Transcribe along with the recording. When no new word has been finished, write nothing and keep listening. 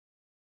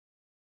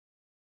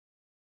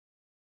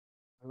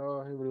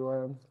Hello,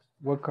 everyone.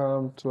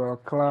 Welcome to our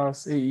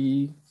class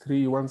AE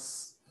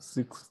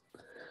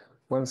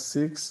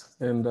 31616,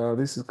 and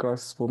this is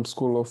class from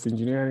School of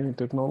Engineering and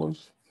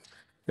Technology.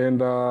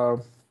 And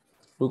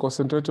we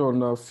concentrate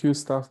on a few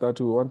stuff that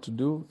we want to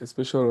do,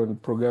 especially on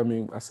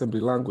programming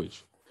assembly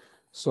language.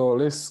 So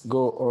let's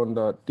go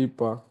on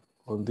deeper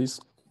on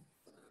this.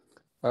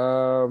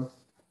 One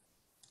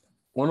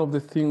of the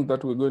things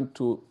that we're going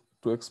to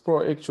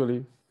explore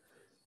actually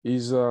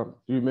is you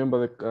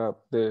remember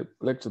the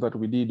lecture that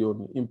we did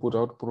on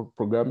input-output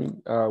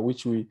programming,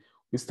 which we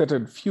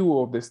started few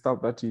of the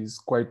stuff that is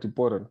quite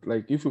important.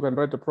 Like if you can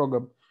write a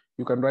program,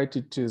 you can write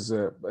it as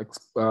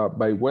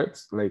by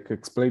words, like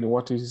explaining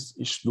what is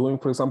doing.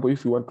 For example,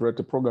 if you want to write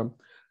a program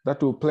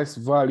that will place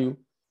value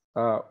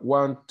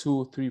 1,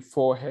 2, 3,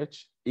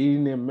 4H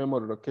in a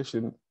memory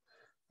location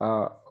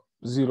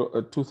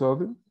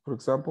 2000, for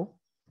example,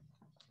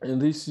 and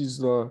this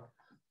is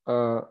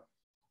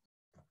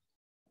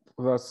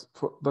that's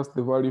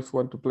the value. If you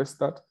want to place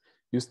that,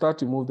 you start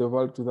to move the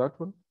value to that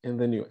one, and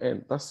then you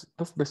end. That's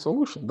the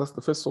solution. That's the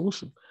first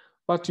solution.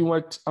 But you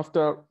might,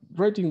 after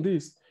writing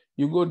this,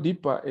 you go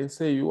deeper and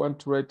say you want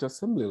to write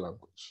assembly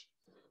language,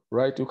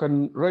 right? You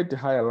can write a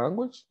higher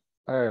language,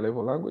 higher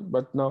level language,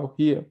 but now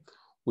here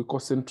we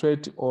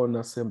concentrate on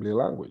assembly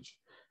language.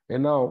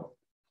 And now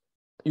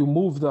you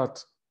move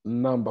that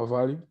number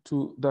value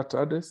to that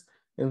address,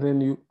 and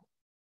then you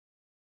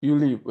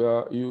leave,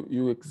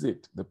 you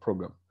exit the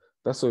program.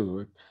 That's how it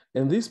works.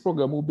 And this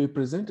program will be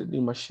presented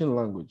in machine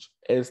language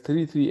as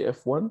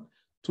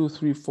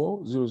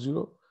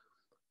 33F12340.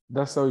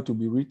 That's how it will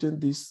be written,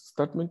 this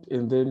statement,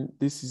 and then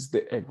this is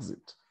the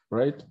exit,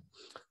 right?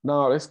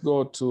 Now let's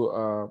go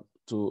to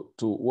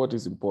what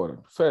is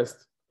important.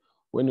 First,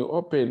 when you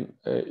open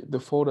the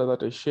folder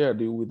that I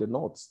shared you with the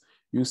notes,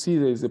 you see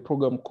there is a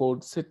program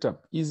called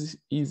Setup Easy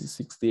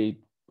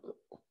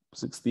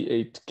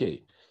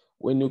 68K.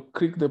 When you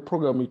click the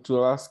program, it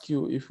will ask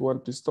you if you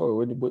want to install.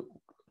 When you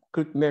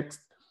click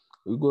next,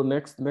 you go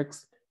next,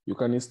 you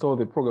can install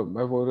the program.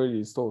 I've already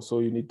installed, so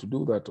you need to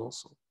do that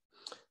also.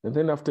 And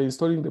then after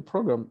installing the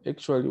program,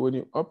 actually, when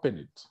you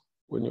open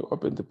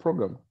the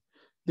program,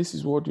 this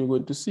is what you're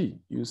going to see.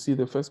 You see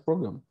the first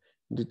program,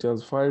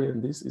 details file,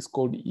 and this is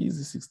called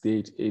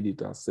Easy68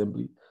 Editor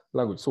Assembly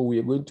Language. So we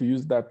are going to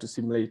use that to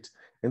simulate,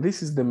 and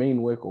this is the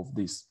main work of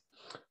this.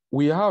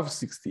 We have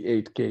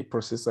 68K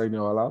processor in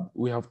our lab.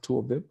 We have 2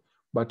 of them,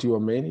 but you are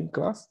main in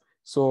class.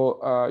 So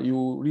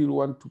you really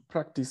want to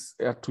practice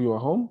at your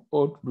home,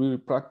 or really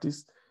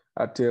practice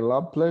at a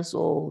lab place,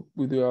 or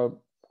with your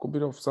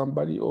computer of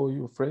somebody or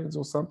your friends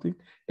or something,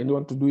 and you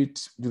want to do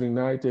it during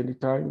night,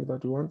 anytime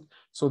that you want.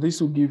 So this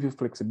will give you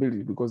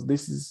flexibility, because it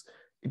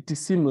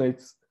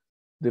simulates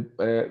the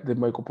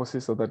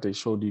microprocessor that I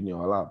showed in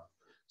your lab.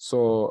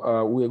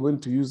 So we are going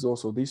to use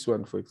also this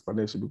one for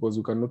explanation, because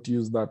you cannot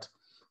use that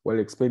while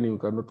explaining. You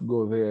cannot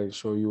go there and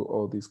show you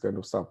all this kind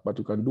of stuff, but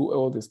you can do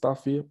all the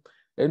stuff here,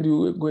 and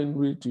you're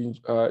really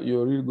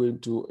going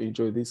to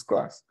enjoy this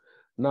class.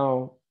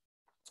 Now,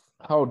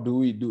 how do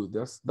we do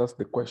this? That's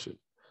the question,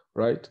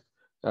 right?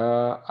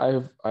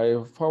 I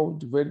have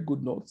found very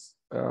good notes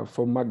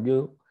from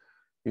McGill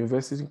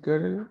University in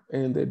Kadeghe,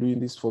 and they're doing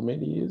this for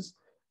many years,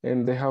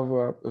 and they have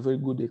a very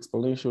good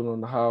explanation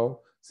on how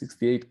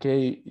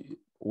 68K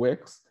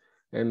works.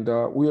 And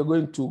we are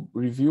going to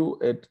review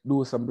and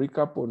do some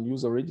recap on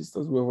user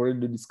registers. We have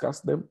already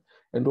discussed them,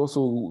 and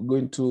also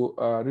going to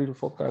really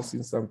focus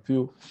in some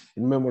few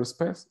in memory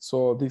space.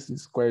 So this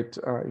is quite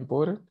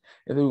important.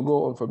 And then we'll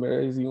go on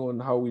familiarizing on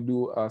how we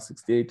do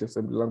 68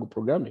 assembly language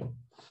programming.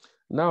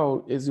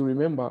 Now, as you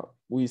remember,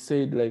 we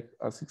said like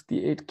a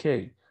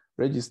 68K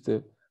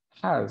register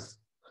has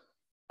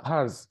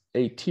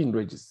 18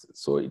 registers.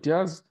 So it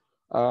has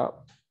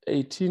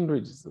 18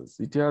 registers.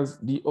 It has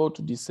D0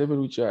 to D7,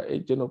 which are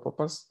 8 general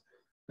purpose,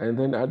 and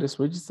then address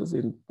registers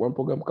in 1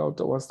 program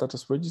counter, 1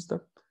 status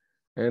register,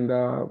 and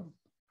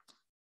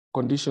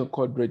condition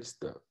code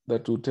register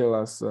that will tell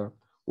us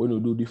when we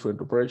do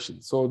different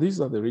operations. So these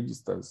are the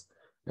registers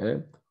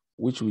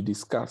which we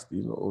discussed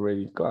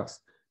already in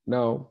class.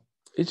 Now,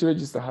 each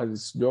register has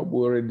its job.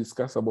 We already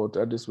discussed about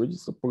address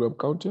register, program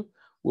counter.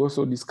 We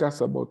also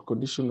discussed about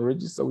condition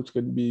register, which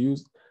can be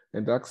used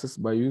and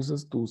accessed by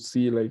users to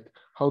see like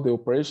how the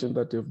operation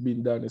that have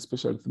been done,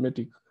 especially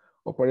arithmetic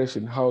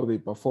operation, how they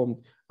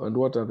performed and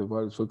what are the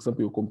values. For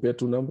example, you compare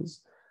 2 numbers,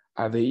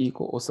 are they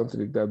equal or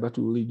something like that? That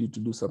will lead you to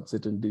do some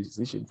certain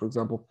decision. For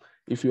example,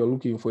 if you are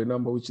looking for a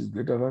number which is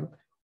greater than,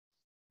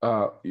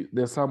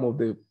 there's some of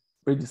the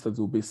registers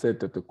will be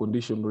set at the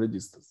condition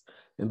registers,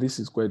 and this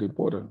is quite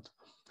important.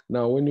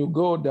 Now, when you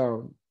go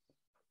down,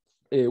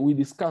 we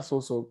discuss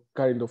also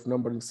kind of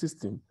numbering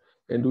system,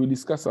 and we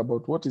discuss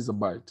about what is a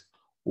byte,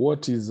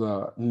 what is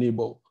a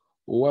nibble,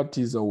 what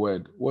is a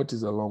word, what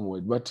is a long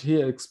word. But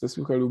here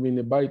specifically, we mean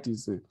a byte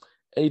is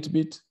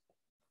 8-bit,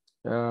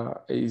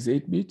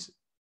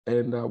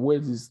 and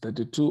word is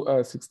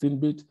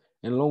 16-bit,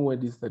 and long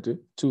word is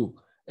 32.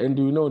 And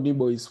we know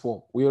nibble is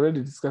 4. We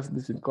already discussed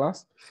this in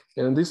class,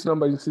 and this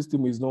numbering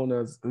system is known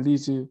as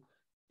little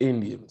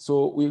Indian.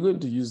 So we're going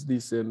to use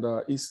this, and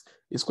it's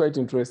quite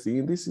interesting.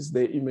 And this is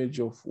the image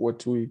of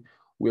what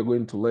we're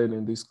going to learn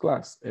in this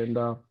class. And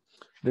the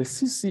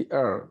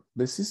CCR,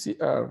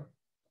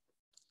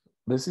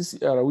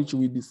 which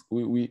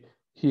we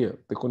here,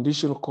 the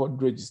conditional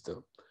code register.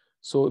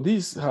 So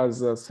this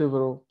has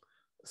several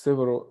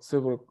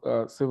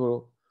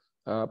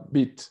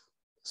bit.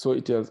 So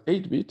it has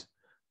 8-bit,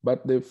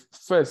 but the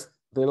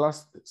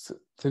last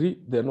 3,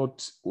 they're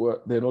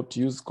not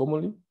used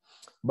commonly.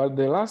 But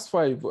the last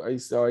 5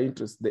 is our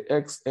interest, the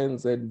X, N,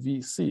 Z,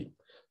 V, C.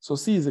 So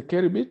C is a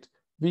carry bit,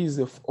 V is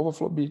the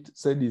overflow bit,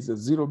 Z is a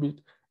 0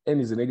 bit,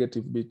 N is a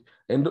negative bit.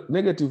 And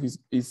negative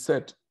is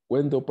set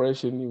when the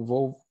operation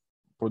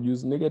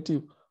produce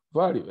negative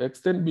value.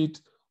 X10 bit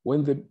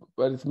when the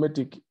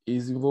arithmetic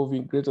is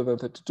involving greater than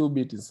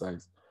 32-bit in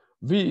size.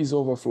 V is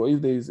overflow.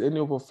 If there is any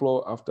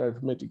overflow after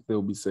arithmetic, they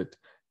will be set.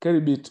 Carry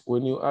bit,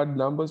 when you add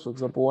numbers, for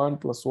example, 1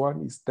 plus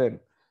 1 is 10.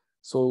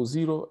 So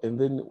 0 and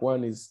then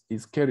 1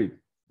 is carried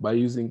by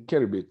using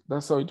carry bit.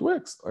 That's how it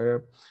works. We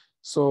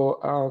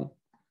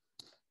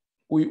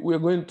are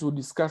going to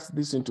discuss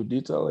this into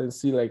detail and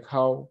see like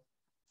how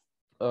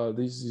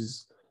this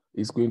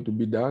is going to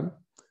be done.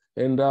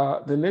 And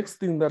the next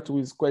thing that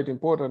is quite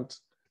important,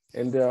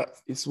 and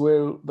is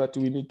well that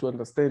we need to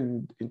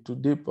understand into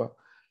deeper,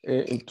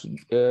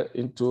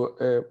 into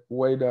a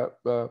wider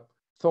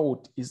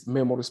thought, is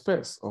memory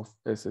space of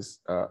SS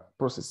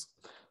process.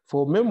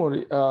 For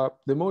memory, the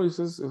memory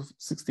space of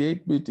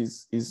 68-bit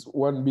is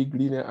one big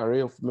linear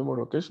array of memory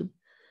location,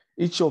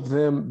 each of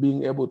them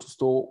being able to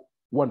store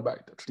 1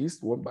 byte, at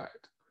least 1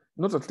 byte.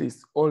 Not at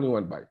least, only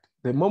 1 byte.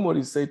 The memory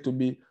is said to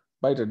be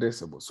byte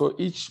addressable. So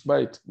each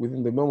byte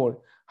within the memory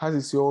has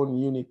its own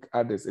unique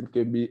address and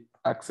can be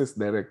accessed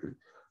directly.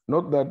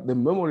 Note that the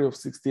memory of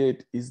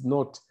 68 is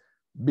not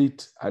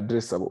bit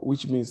addressable,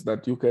 which means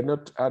that you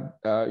cannot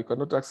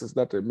access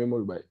that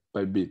memory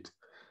by bit.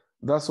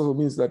 That also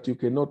means that you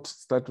cannot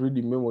start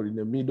reading memory in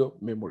the middle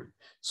memory.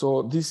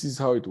 So this is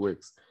how it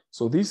works.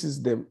 So this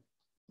is the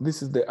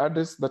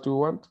address that we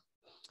want,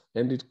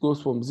 and it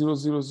goes from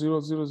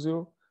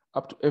 00000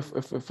 up to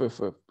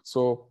FFFFF.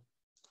 So,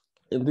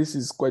 and this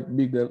is quite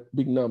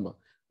big number.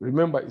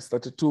 Remember, it's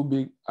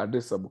 32-bit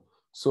addressable.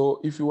 So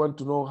if you want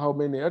to know how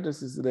many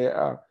addresses there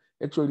are,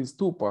 actually it's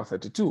 2 power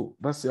 32.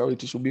 That's how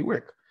it should be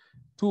work.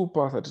 2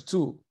 power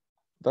 32,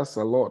 that's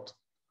a lot,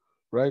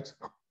 right?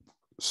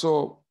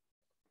 So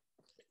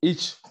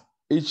each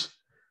is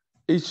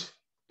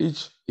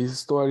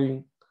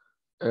storing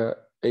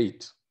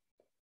 8.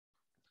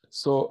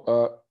 So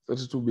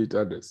 32-bit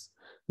address.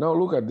 Now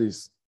look at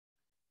this.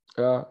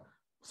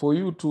 For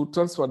you to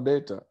transfer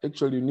data,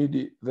 actually you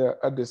need the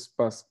address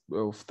pass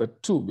of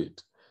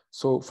 32-bit.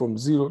 So from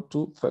 0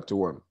 to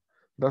 31.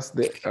 That's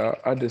the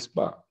address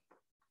bar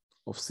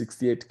of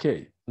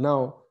 68K.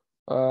 Now,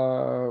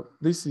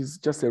 this is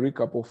just a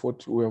recap of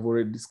what we have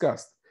already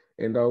discussed.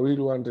 And I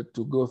really wanted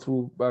to go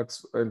through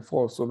backs and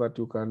forth so that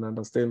you can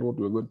understand what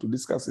we're going to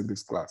discuss in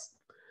this class.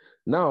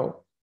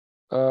 Now,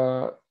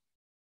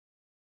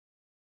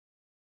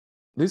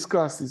 this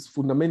class is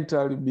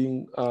fundamentally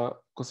being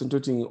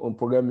concentrating on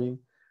programming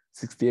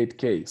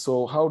 68K.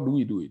 So how do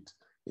we do it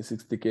in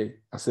 60K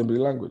assembly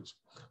language?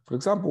 For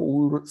example,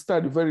 we will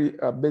study very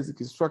basic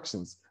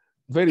instructions,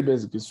 very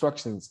basic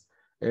instructions.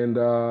 And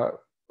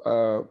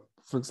for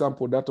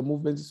example, data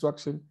movement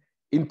instruction,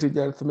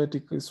 integer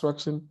arithmetic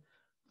instruction.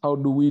 How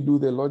do we do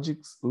the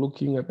logics,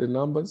 looking at the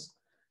numbers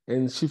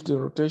and shifting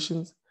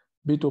rotations,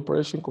 bit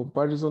operation,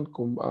 comparison,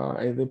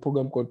 and then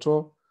program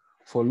control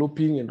for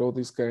looping and all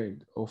this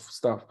kind of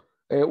stuff.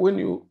 When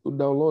you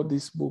download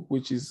this book,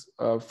 which is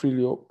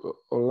freely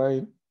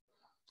online,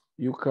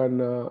 you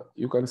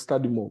can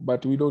study more,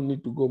 but we don't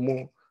need to go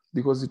more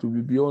because it will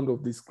be beyond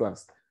of this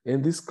class.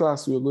 In this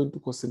class, we are going to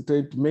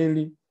concentrate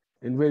mainly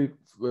in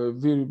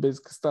very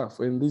basic stuff.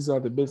 And these are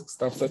the basic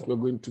stuff that we're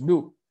going to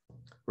do,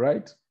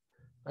 right?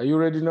 Are you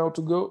ready now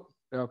to go?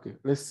 Okay,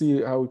 let's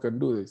see how we can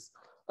do this.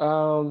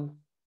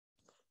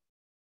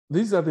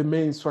 These are the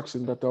main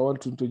instructions that I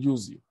want to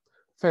introduce you.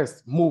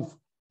 First, move.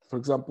 For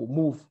example,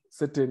 move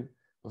certain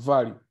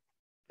value,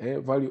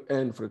 value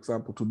n, for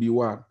example, to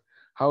D1.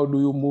 How do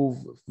you move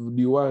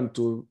D1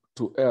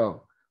 to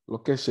L,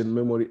 location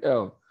memory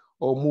L,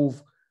 or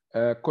move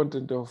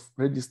content of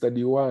register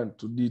D1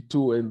 to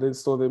D2 and then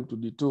store them to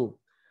D2?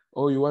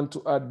 Or you want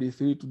to add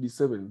D3 to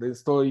D7, then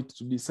store it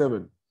to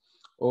D7.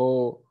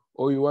 Or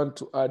you want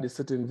to add a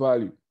certain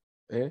value,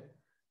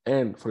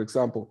 n, for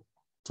example,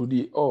 to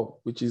DO,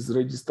 which is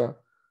register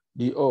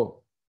DO.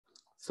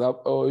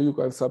 Or you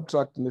can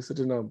subtract a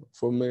certain number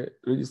from a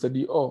register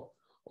DO,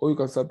 or you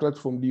can subtract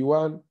from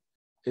D1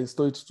 and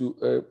store it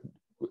to,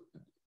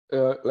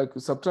 like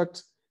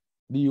subtract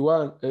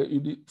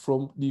D1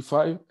 from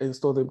D5 and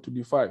store them to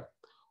D5.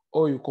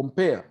 Or you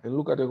compare and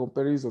look at the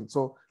comparison.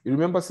 So you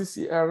remember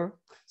CCR?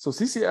 So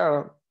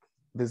CCR,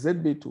 the Z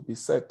bit will be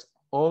set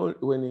only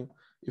when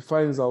it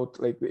finds out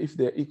like if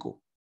they're equal.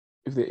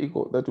 If they're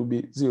equal, that will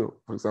be 0,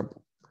 for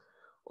example,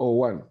 or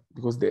 1,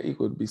 because they're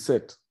equal, will be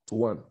set to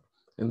 1.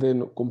 And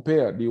then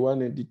compare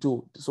D1 and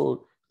D2.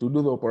 So to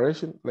do the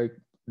operation, like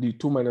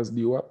D2 minus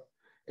D1.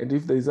 And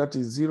if the result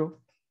is 0,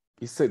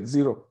 it's set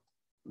 0.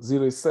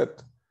 0 is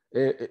set.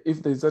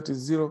 If the result is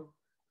 0,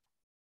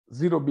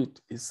 0 bit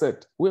is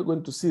set. We're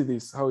going to see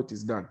this, how it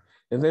is done.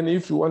 And then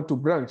if you want to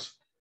branch,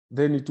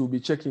 then it will be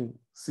checking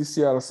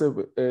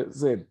CCR7,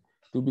 Z. It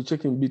will be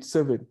checking bit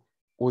 7.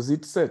 Was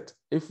it set?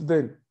 If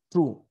then,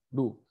 true,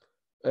 do.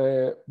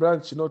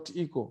 Branch not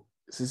equal,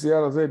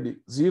 CCR Z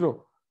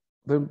 0,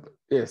 then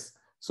yes.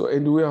 So,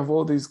 and we have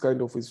all these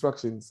kind of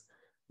instructions,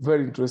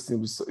 very interesting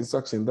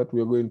instruction that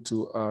we are going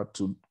to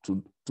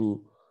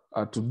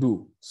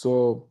do.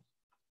 So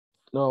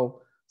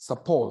now,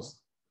 suppose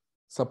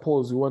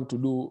you want to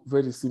do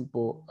very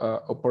simple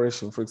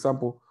operation. For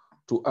example,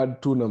 to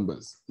add 2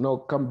 numbers. Now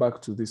come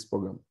back to this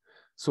program.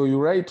 So you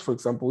write, for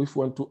example, if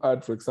you want to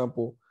add, for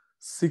example,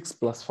 6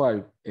 plus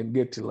 5 and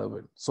get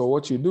 11. So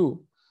what you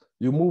do,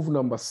 you move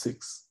number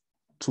 6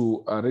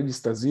 to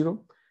register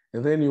 0,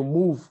 and then you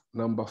move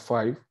number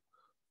 5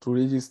 to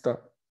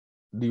register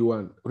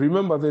D1.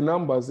 Remember the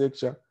numbers,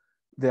 actually,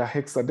 they are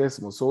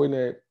hexadecimal. So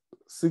when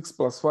 6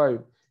 plus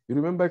 5, you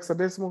remember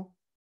hexadecimal?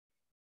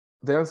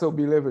 The answer will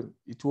be 11.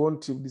 It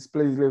won't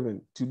display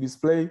 11. To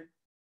display,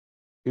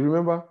 you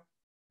remember,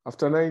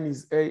 after 9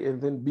 is A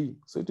and then B.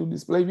 So it will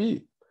display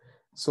B.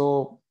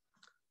 So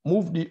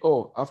move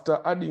D0. After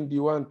adding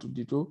D1 to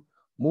D2,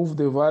 move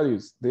the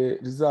values, the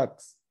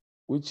results,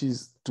 which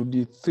is to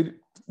D3,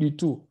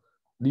 D2.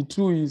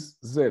 D2 is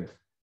Z.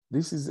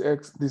 This is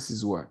X, this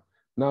is Y.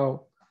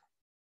 Now,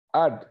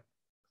 add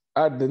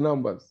the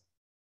numbers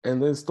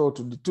and then store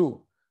to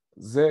D2.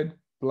 Z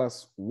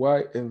plus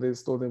Y and then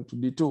store them to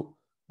D2.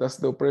 That's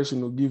the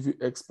operation will give you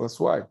X plus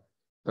Y.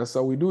 That's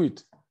how we do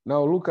it.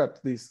 Now look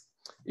at this.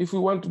 If we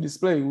want to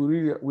display,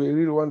 we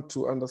really want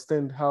to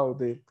understand how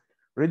the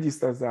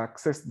registers are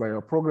accessed by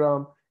our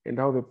program and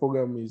how the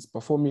program is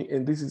performing.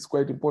 And this is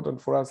quite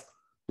important for us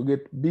to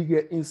get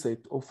bigger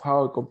insight of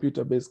how a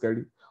computer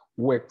basically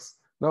works.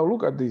 Now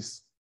look at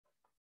this.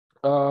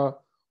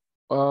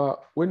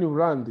 When you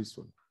run this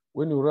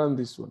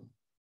one,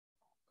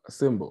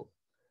 assemble,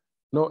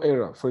 no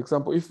error. For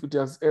example, if it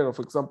has error,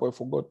 for example, I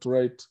forgot to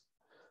write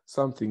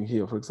something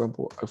here. For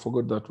example, I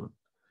forgot that one.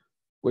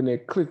 When I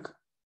click,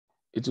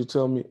 it will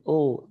tell me,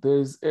 oh, there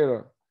is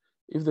error.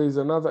 If there is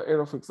another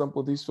error, for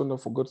example, this one, I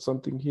forgot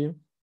something here.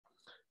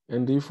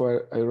 And if I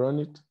run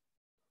it,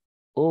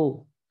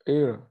 oh,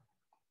 error.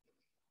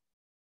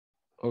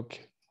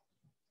 Okay.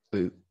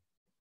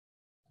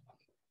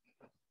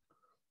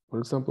 For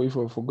example, if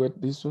I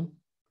forgot this one,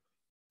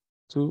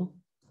 2,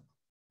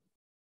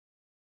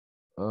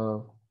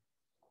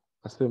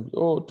 assembly.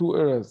 Oh, 2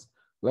 errors,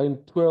 line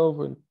 12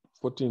 and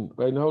 14.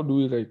 Right now, how do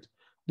we write?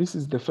 This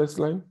is the first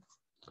line.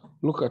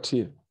 Look at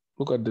here.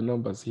 Look at the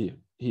numbers here.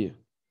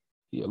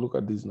 Look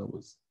at these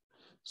numbers.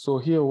 So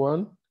here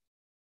 1,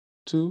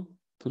 2,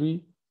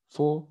 3,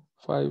 4,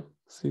 5,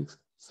 6,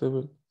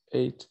 7,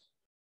 8,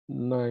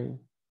 9,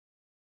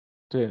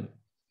 10,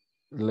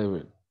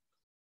 11,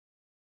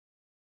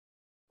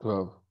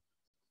 12,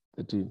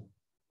 13,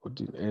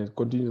 14, and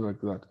continue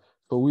like that.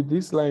 So with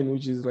this line,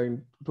 which is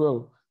line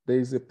 12, there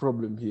is a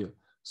problem here.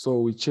 So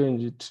we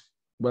change it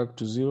back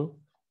to 0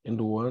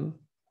 and 1.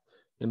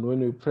 And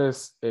when we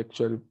press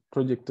actually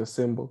project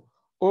assemble,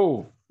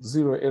 oh,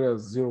 0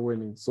 errors, 0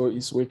 warning. So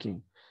it's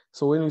working.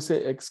 So when we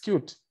say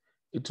execute,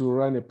 it will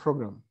run a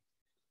program.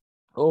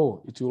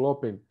 Oh, it will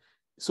open.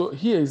 So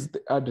here is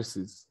the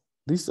addresses.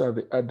 These are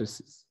the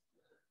addresses.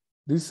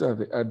 These are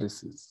the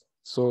addresses.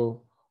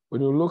 So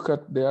when you look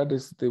at the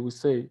addresses, they will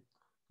say,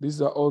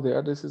 these are all the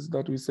addresses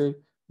that we say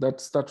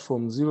that start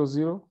from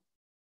 00,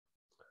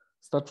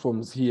 start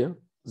from here,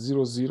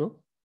 00,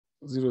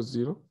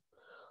 00,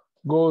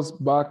 goes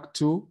back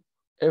to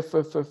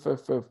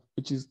FFFFF,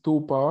 which is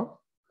 2 power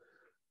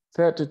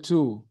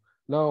 32.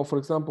 Now, for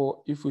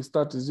example, if we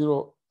start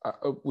 0,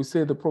 we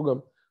say the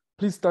program,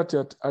 please start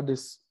at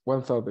address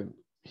 1000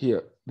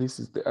 here. This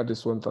is the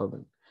address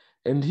 1000.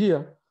 And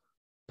here,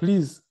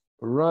 please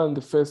run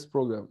the first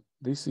program.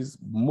 This is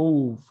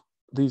move.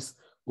 This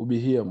will be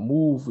here.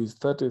 Move is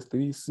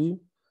 33C.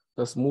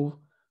 That's move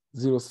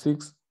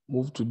 06,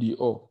 move to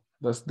DO.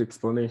 That's the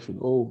explanation.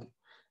 Oh,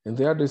 and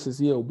the addresses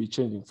here will be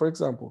changing. For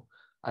example,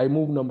 I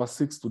move number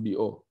 6 to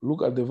DO.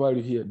 Look at the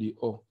value here,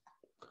 DO.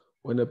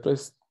 When I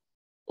press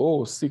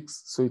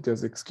 6, so it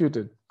has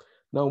executed.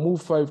 Now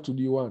move 5 to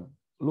D1.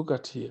 Look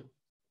at here.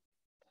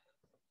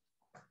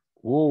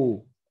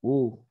 Whoa,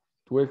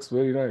 it works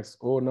very nice.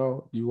 Oh,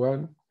 now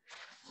D1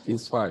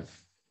 is 5.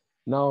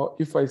 Now,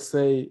 if I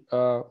say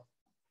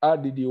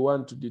add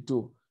D1 to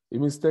D2, it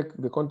means take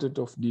the content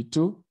of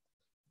D2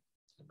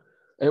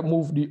 and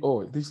move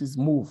DO. This is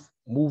move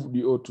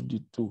DO to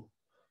D2.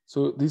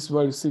 So this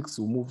value 6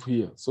 will move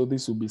here. So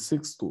this will be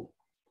 6 too.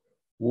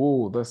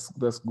 Whoa,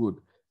 that's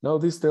good. Now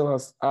this tells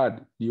us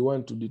add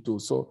D1 to D2.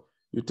 So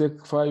you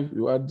take 5,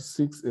 you add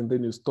 6, and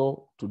then you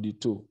store to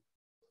D2,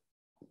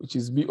 which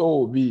is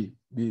B.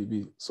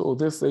 So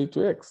they say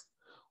to X.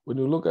 When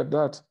you look at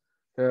that,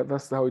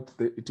 that's how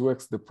it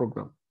works, the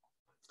program.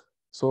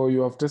 So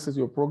you have tested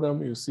your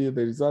program, you see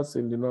the results,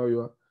 and now you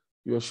are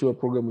you are sure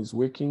program is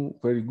working,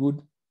 very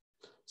good.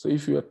 So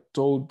if you are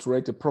told to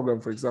write a program,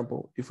 for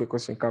example, if a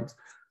question comes,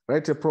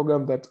 write a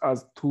program that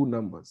has 2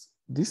 numbers.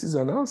 This is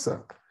an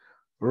answer.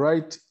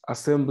 Write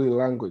assembly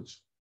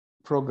language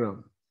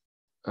program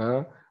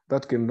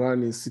that can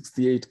run in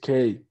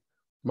 68K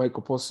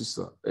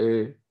microprocessor.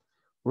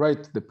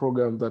 Write the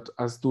program that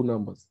has 2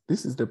 numbers.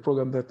 This is the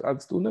program that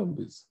adds 2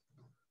 numbers.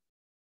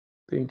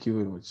 Thank you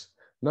very much.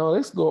 Now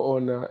let's go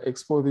on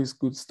explore this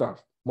good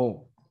stuff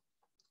more.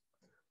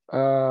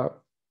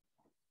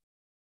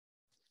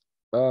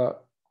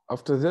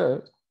 After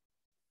that,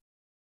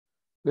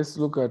 let's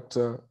look at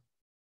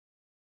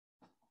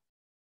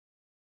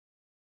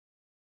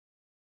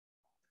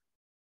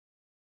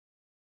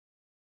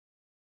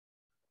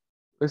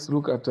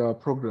our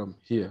program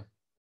here.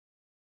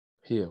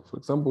 Here, for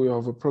example, we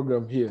have a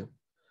program here.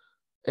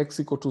 X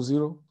equal to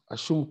 0,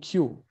 assume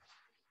Q.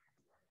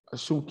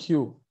 Assume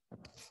Q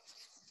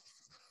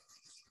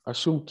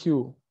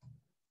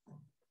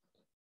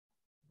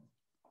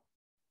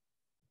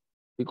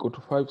equal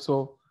to 5.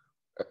 So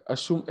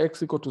assume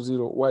X equal to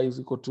 0, Y is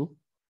equal to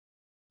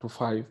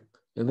 5.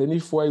 And then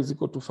if Y is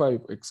equal to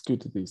 5,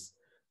 execute this.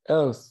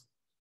 Else,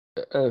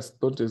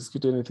 don't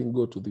execute anything,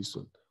 go to this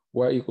one.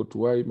 Y equal to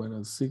Y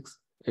minus 6,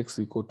 X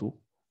equal to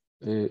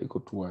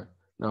Y.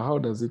 Now, how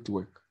does it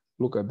work?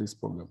 Look at this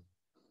program.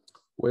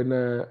 When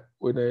I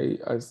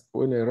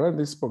run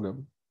this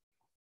program,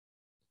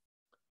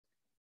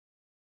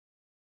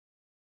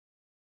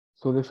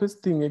 so the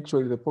first thing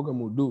actually the program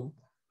will do,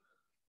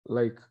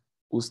 like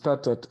we'll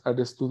start at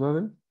address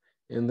 2000,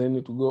 and then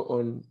it will go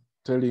on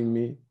telling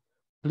me,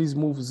 please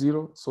move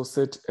 0. So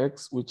set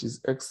X, which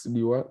is X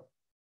D1,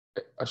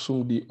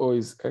 assume DO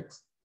is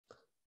X.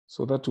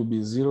 So that will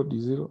be 0,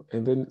 D0,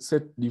 and then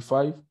set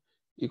D5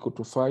 equal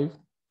to 5.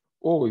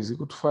 O is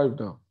equal to 5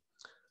 now.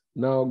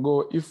 Now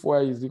go, if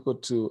Y is equal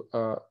to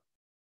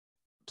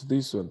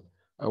this one,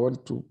 I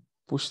want to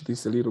push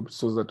this a little bit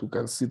so that we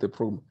can see the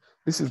program.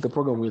 This is the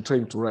program we're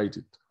trying to write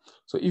it.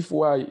 So if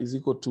Y is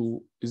equal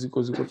to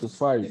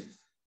 5,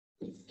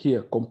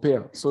 here,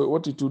 compare. So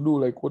what it will do,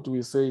 like what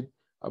we said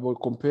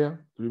about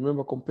compare,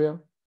 remember compare?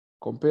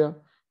 Compare,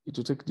 it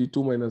will take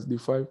D2 minus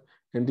D5,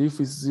 and if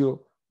it's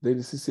 0, then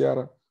the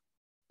CCR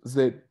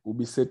Z will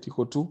be set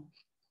equal to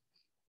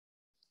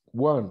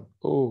 1.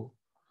 Oh,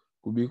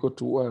 will be equal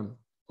to 1.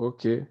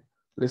 Okay,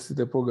 let's see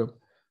the program.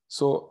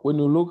 So when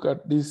you look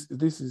at this,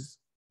 this is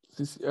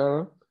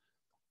CCR,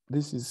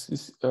 this is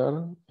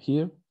CCR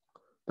here,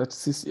 that's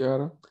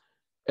CCR,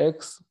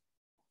 X,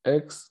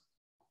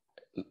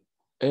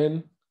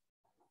 N,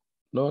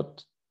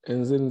 not,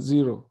 and then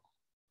 0.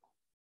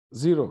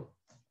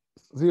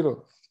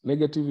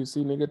 Negative, you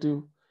see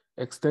negative,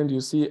 extend,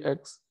 you see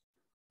X,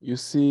 you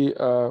see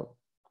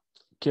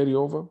carry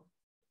over.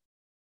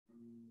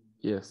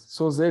 Yes,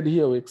 so Z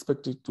here we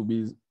expect it to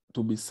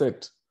be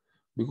set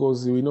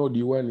because we know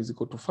D1 is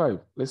equal to 5.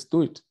 Let's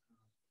do it.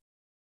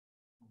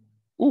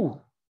 Ooh,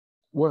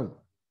 1.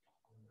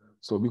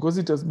 So because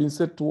it has been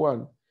set to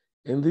 1,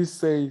 and this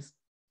says,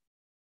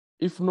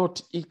 if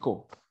not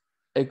equal,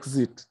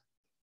 exit.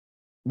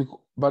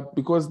 But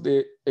because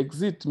the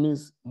exit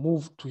means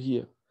move to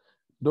here,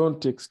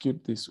 don't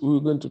execute this. We're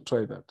going to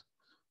try that.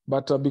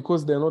 But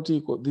because they're not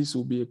equal, this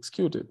will be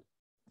executed.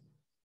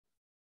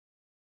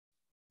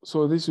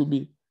 So this will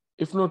be,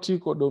 if not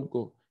equal, don't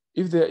go.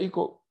 If they're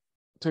equal,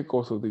 take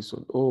also this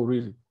one. Oh,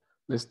 really?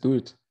 Let's do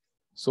it.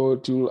 So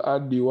it will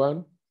add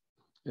D1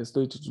 and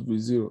so it will be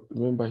 0.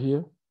 Remember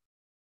here?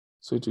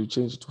 So it will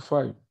change to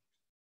 5.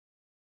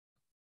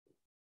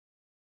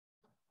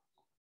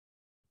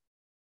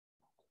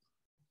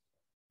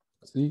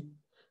 See?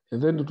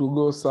 And then it will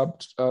go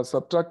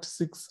subtract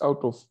 6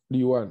 out of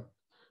D1.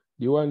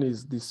 D1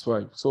 is this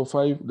 5. So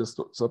 5,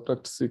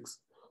 subtract 6.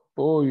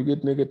 Oh, you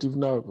get negative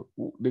now,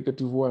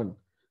 -1.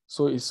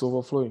 So it's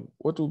overflowing.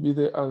 What will be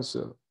the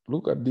answer?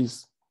 Look at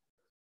this.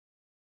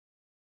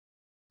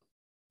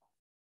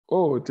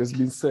 Oh, it has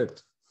been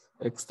set.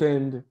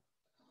 Extend,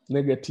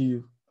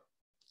 negative,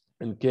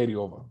 and carry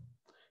over.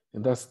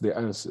 And that's the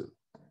answer.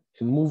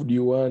 And move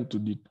D1 to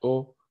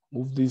D0,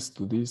 move this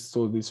to this,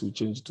 so this will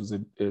change to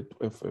to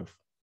FF.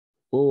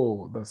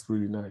 Oh, that's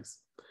really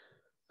nice.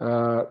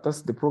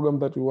 That's the program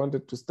that we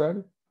wanted to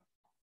study.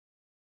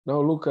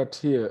 Now look at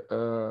here.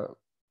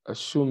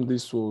 Assume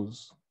this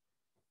was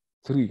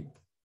 3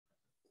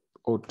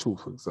 or 2,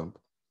 for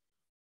example.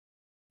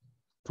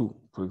 2,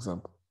 for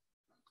example.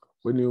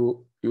 When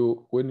you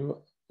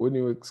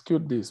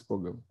execute this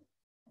program,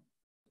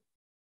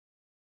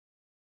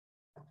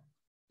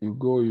 you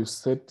go, you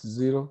set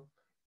 0,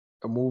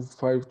 move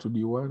 5 to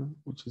D1,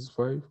 which is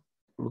 5.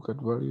 Look at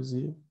values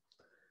here,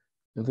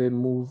 and then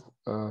move.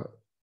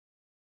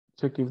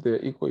 Check if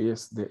they're equal.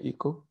 Yes, they're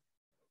equal.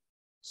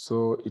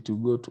 So it will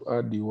go to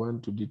add D1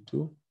 to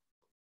D2.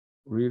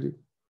 Really,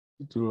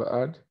 it will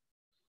add.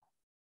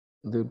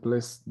 And then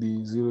place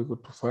the 0 equal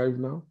to 5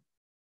 now.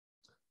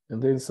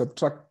 And then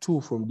subtract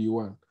 2 from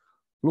D1.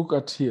 Look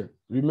at here.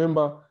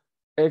 Remember,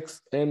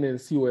 X, N,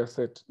 and C were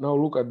set. Now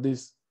look at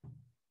this.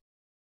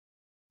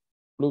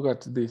 Look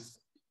at this.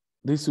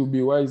 This will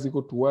be y is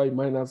equal to y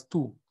minus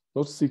 2,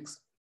 not 6.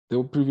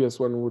 The previous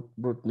one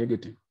brought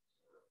negative.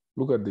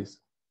 Look at this.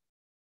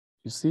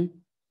 You see,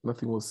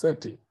 nothing was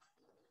setting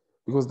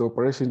because the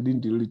operation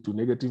didn't lead to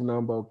negative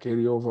number or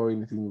carry over or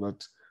anything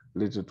that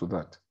related to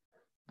that.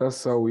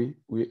 That's how we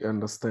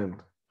understand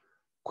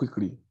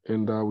quickly,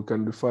 and we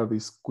can refer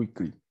this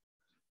quickly.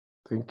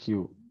 Thank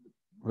you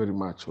very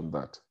much on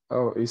that.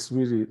 Oh, it's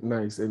really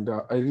nice, and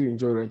I really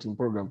enjoy writing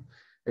program,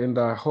 and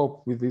I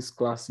hope with this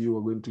class you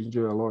are going to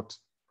enjoy a lot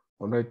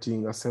on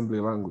writing assembly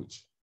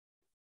language.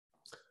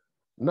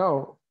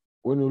 Now,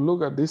 when you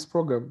look at this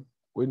program,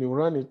 when you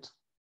run it,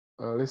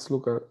 let's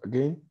look at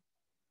again.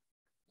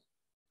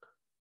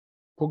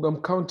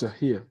 Program counter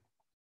here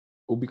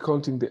will be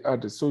counting the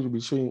address, so you'll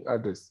be showing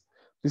address.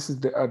 This is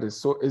the address.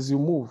 So as you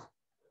move,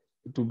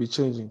 it will be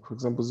changing. For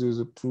example,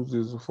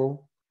 002, 004.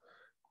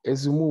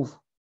 As you move,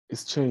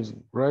 it's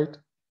changing, right?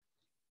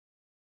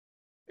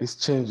 It's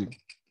changing.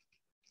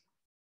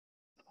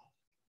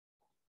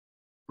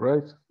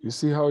 Right? You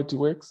see how it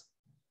works?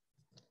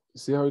 You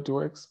see how it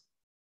works?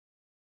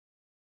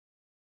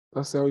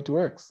 That's how it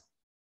works.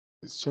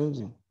 It's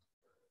changing.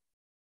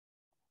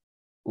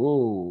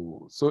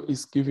 Oh, so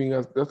it's giving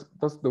us,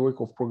 that's the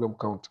work of program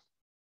count.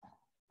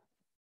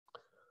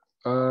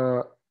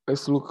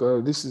 Let's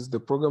look, this is the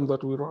program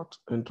that we wrote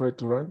and try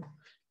to run.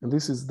 And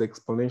this is the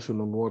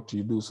explanation on what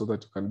you do so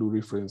that you can do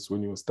reference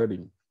when you're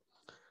studying.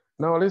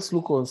 Now let's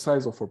look on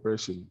size of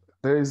operation.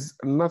 There is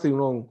nothing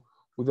wrong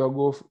with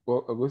our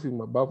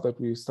algorithm above that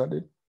we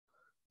studied.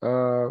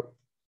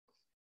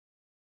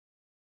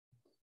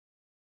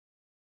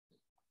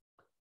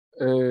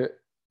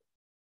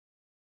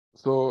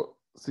 So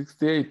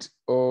 68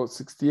 or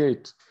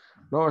 68.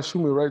 Now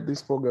assume you write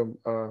this program,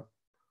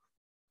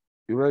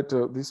 you write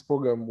this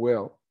program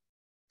well.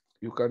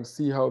 You can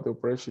see how the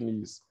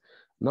operation is.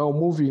 Now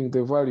moving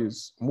the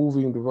values,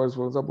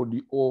 for example,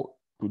 D0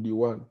 to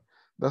D1.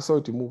 That's how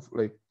it moves,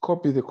 like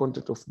copy the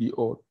content of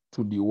D0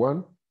 to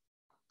D1.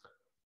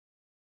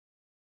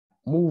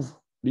 Move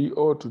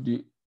D0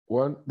 to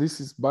D1. This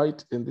is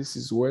byte and this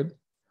is word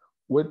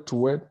to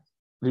word.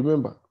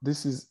 Remember,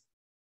 this is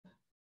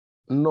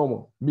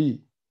normal,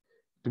 B.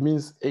 It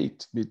means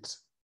 8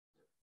 bits.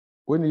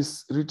 When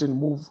it's written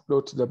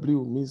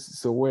move.w means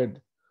it's a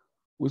word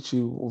which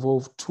will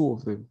involve 2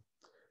 of them.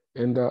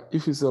 And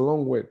if it's a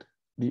long word,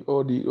 the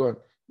O, the one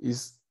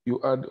is you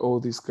add all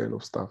this kind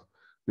of stuff.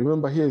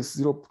 Remember here is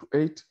 0 to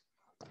 8,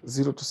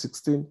 0 to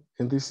 16,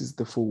 and this is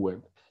the full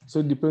word. So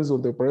it depends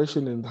on the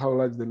operation and how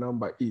large the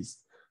number is.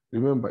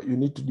 Remember, you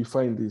need to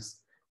define this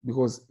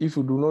because if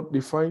you do not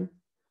define,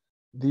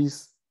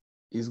 this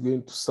is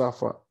going to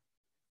suffer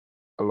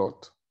a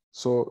lot.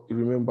 So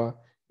remember,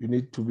 you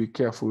need to be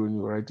careful when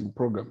you're writing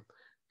program.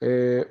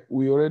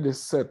 We already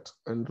set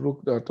and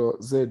looked at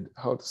Z,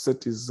 how to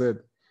set is Z,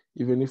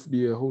 even if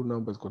the whole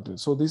number is contained.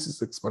 So this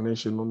is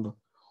explanation on the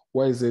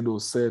why Z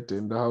was set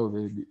and how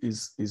it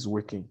is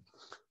working.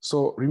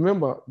 So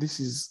remember, this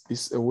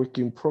is a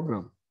working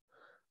program.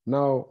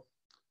 Now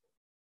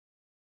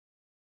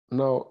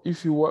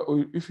if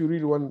you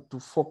really want to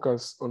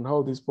focus on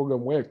how this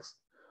program works,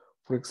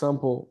 for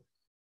example,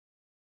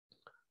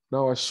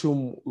 now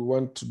assume we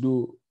want to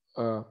do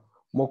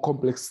more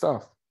complex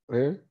stuff,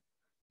 right?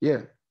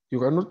 Yeah, you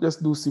cannot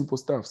just do simple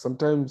stuff.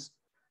 Sometimes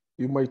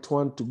you might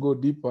want to go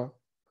deeper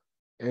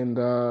and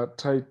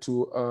try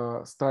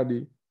to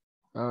study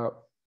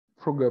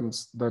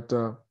programs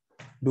that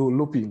do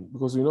looping,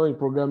 because we know in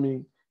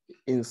programming,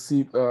 in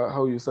C,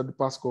 how you study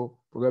Pascal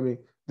programming,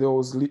 there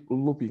was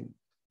looping,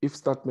 if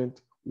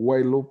statement,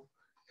 while loop,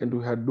 and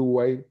we had do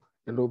while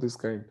and all this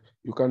kind.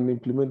 You can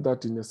implement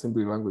that in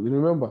assembly language. And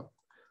remember,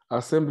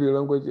 assembly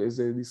language, as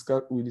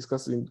we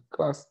discussed in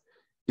class,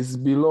 is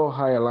below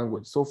higher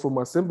language. So from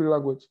assembly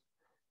language,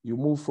 you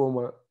move from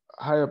a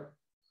higher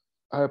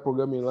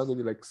programming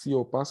language like C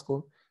or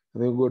Pascal,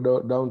 and then go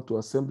down to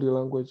assembly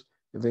language,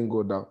 and then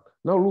go down.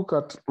 Now look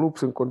at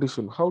loops and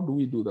conditions. How do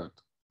we do that?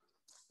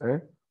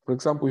 For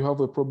example, you have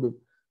a problem,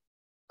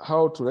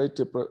 how to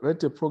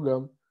write a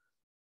program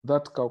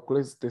that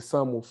calculates the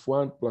sum of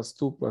 1 plus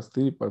 2 plus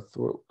 3 plus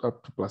 4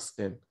 up to plus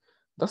n.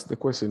 That's the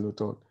question you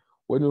told.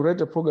 When you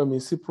write a program in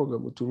C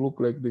program, it will look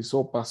like this,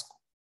 or Pascal.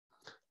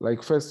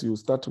 Like first you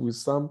start with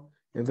sum,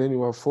 and then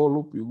you have for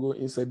loop, you go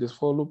inside this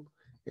for loop,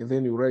 and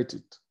then you write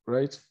it,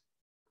 right?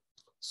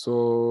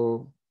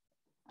 So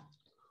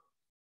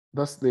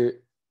that's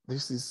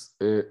this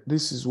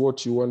is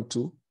what you want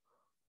to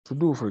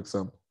do, for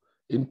example.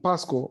 In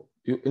Pascal,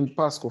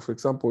 for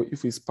example,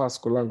 if it's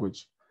Pascal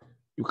language,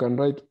 you can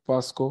write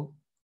Pascal,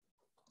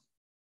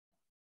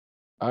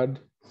 add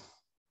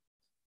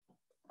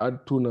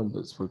 2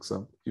 numbers, for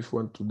example, if you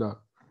want to do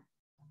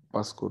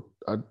Pascal,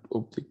 add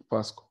object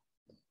Pascal.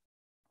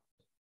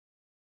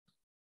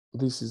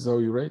 This is how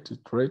you write it,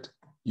 right?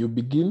 You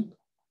begin,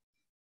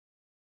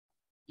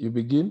 you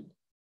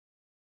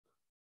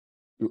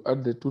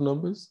add the 2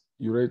 numbers,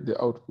 you write the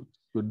output,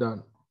 you're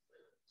done.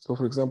 So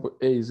for example,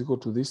 A is equal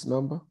to this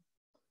number,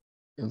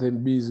 and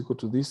then B is equal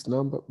to this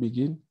number,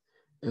 begin,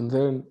 and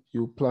then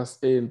you plus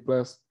A and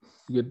plus,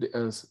 you get the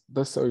answer.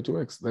 That's how it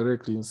works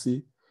directly in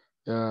C,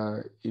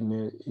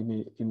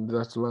 in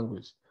that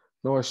language.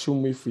 Now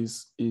assume if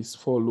is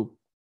for loop.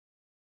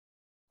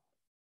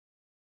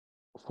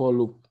 For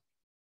loop,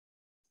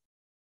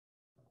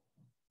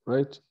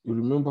 right? You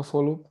remember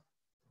for loop,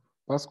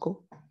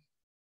 Pascal?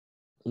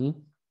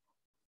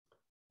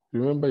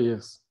 Remember,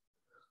 yes.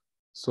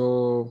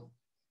 So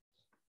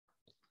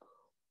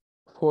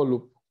for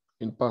loop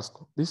in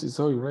Pascal, this is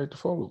how you write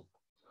for loop.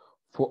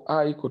 For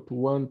I equal to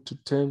 1 to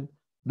 10,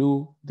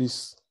 do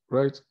this,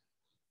 right?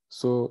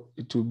 So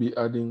it will be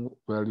adding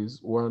values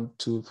 1,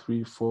 2,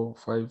 3, 4,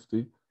 5,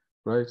 3,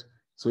 right?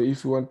 So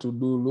if you want to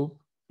do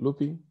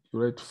looping, you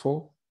write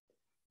for,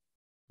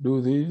 do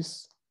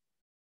this,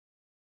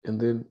 and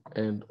then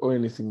end, or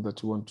anything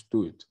that you want to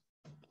do it,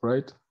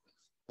 right?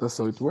 That's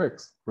how it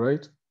works,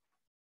 right?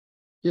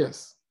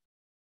 Yes.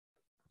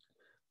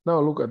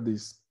 Now look at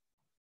this.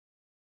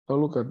 Now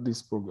look at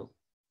this program.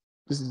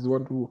 This is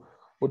what we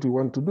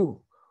want to do.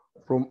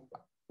 From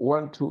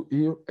 1 to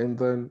here, and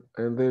then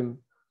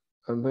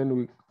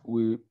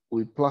we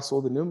plus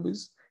all the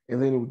numbers,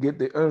 and then we get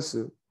the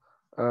answer,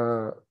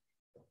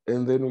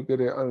 and then we get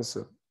the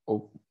answer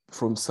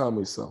from sum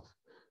itself.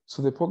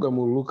 So the program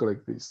will look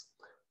like this.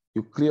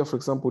 You clear, for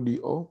example,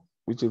 the O,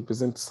 which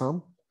represents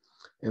sum,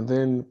 and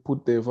then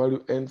put the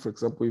value n, for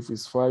example, if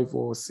it's 5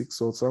 or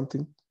 6 or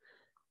something,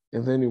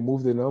 and then you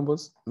move the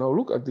numbers. Now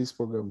look at this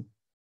program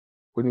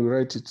when you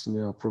write it in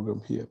your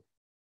program here.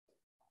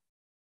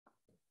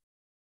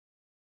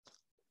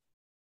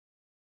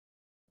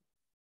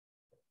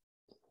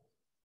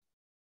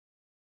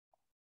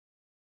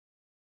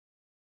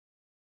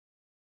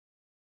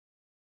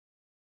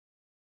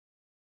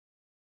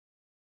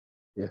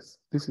 Yes,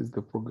 this is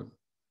the program.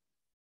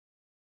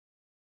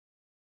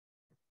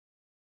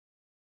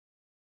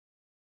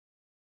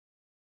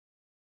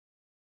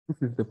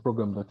 This is the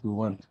program that we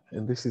want,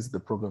 and this is the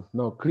program.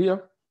 Now,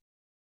 clear?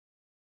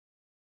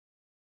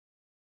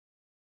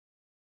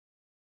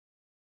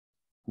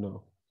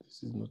 No,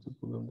 this is not the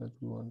program that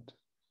we want.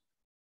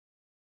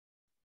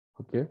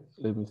 Okay,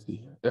 let me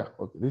see. Yeah,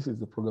 okay, this is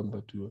the program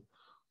that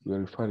we are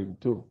referring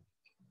to,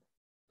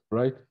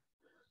 right?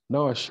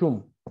 Now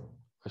assume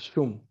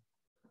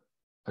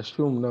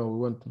now we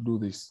want to do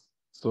this.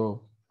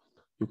 So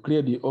you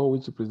clear the O,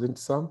 which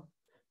represents sum,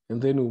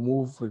 and then we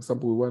move, for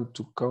example, we want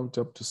to count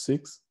up to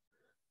 6.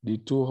 The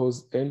 2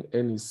 holds n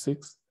is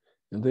 6,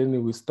 and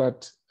then we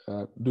start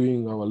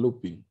doing our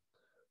looping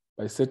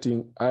by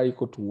setting I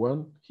equal to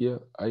 1, here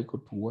I equal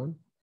to 1,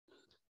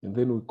 and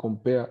then we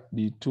compare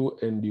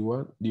D2 and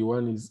D1.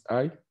 D1 is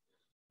I,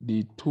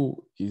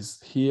 D2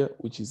 is here,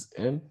 which is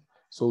n,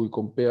 so we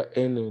compare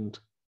n and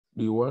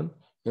D1,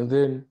 and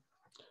then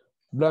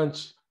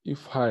branch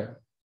if higher,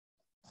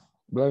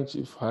 branch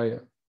if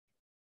higher,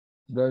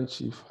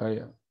 branch if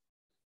higher,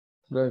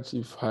 branch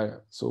if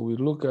higher. So we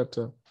look at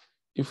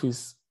if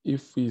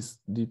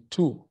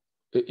D2,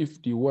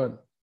 if D1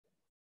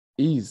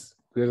 is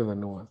greater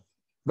than 1,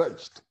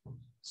 branched.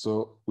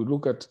 So we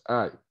look at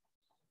I,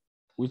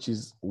 which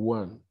is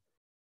 1,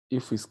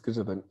 if it's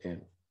greater than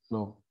n.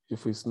 No,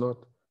 if it's not,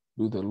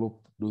 do the loop,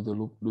 do the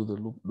loop, do the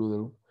loop, do the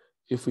loop.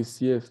 If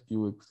it's yes,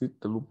 you exit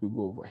the loop, you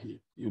go over here.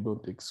 You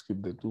don't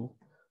execute the do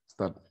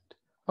statement.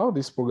 How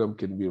this program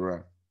can be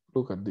run?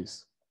 Look at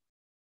this.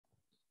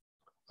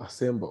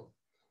 Assemble,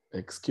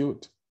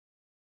 execute.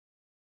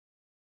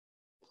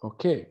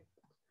 Okay.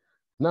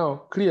 Now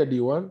clear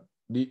D1,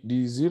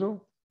 D0.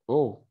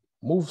 Oh,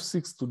 move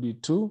 6 to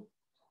D2.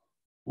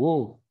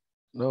 Whoa,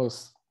 now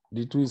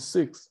D2 is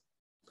 6.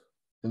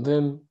 And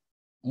then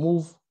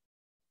move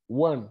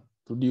 1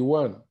 to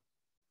D1.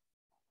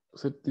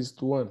 Set this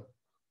to 1.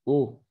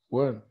 Oh,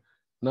 1.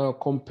 Now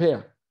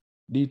compare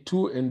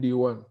D2 and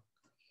D1.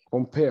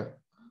 Compare.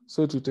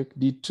 So to take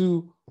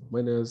D2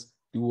 minus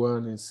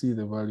D1 and see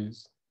the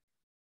values.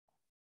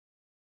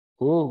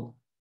 Oh,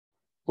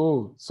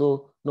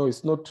 so no,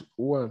 it's not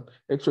 1.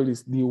 Actually,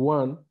 it's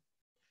D1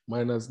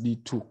 minus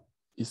D2.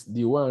 It's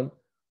D1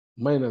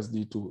 minus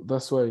D2.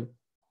 That's why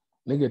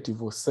negative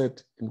was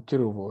set and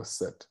carryover was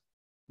set,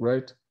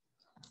 right?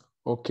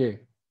 Okay,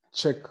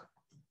 check.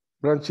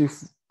 Branch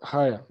if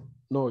higher.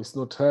 No, it's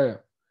not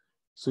higher.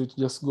 So it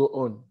just go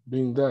on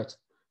doing that.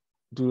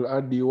 It will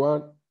add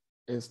D1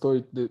 and store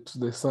it to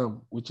the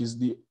sum, which is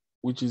the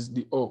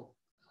O,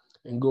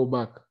 and go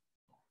back.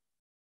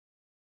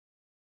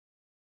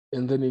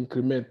 And then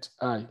increment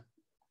I,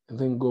 and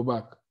then go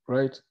back,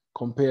 right?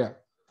 Compare.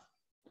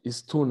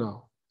 It's 2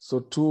 now. So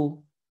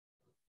 2,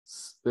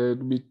 there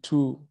will be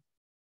 2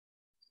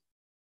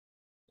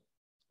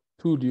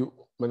 D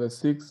minus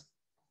 6.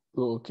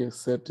 Go, okay,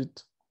 set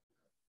it.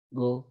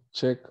 Go,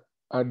 check,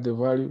 add the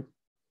value.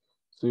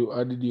 So you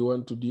add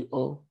D1 to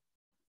DO,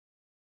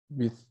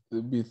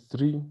 be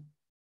 3.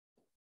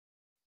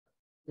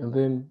 And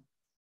then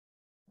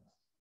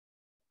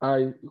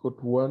I equal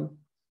to 1.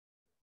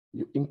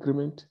 You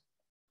increment,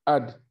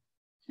 add,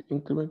 you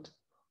increment.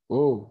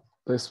 Oh,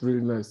 that's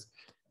really nice.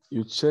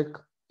 You check,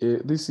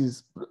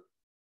 this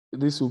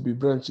will be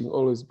branching,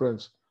 always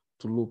branch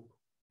to loop.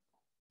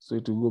 So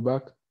it will go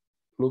back,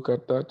 look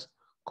at that,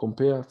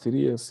 compare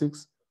 3 and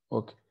 6.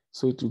 Okay,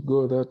 so it will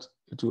go that,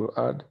 it will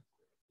add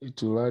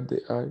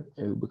the I and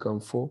it will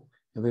become 4.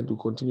 And then to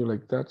continue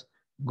like that,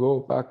 go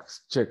back,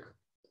 check.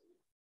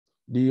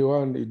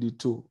 D1,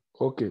 D2.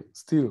 Okay,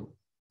 still,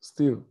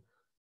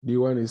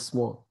 D1 is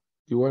small.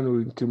 D1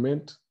 will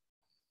increment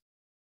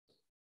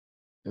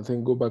and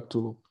then go back to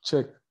loop,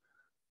 check.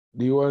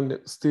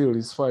 D1 still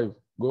is 5.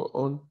 Go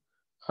on,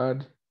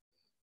 add,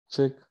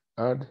 check,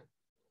 add,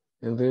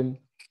 and then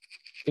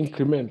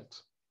increment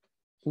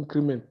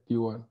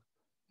D1.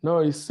 Now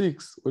it's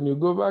 6. When you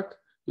go back,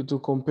 it will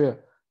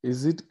compare.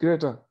 Is it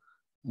greater?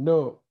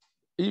 No,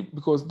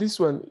 because this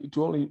one, it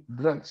will only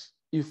branch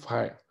if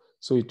higher.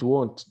 So it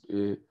won't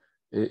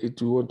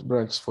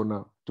branch for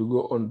now. To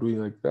go on doing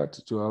like that,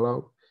 it will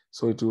allow.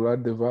 So it will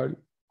add the value.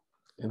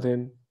 And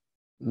then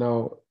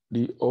now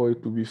it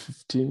will be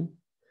 15.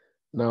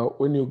 Now,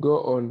 when you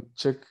go on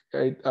check,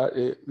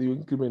 you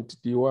increment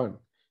D1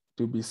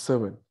 to be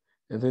 7,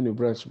 and then you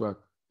branch back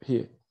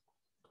here.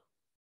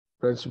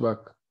 Branch back.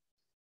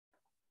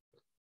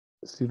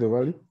 See the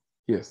value?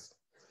 Yes.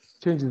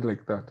 Change it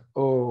like that.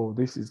 Oh,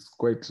 this is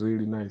quite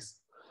really nice.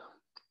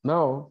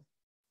 Now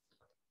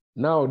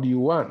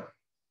D1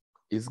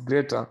 is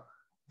greater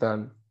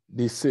than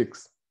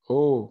D6.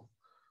 Oh,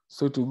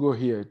 so to go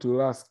here,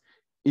 to ask,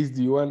 is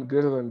D1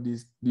 greater than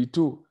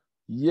D2?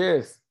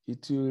 Yes,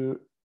 it will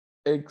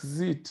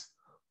exit.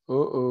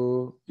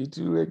 It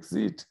will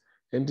exit.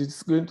 And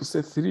it's going to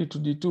say 3 to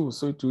D2.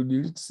 So it will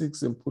delete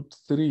 6 and put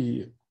 3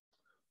 here.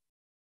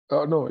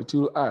 Oh, no, it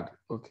will add.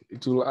 Okay,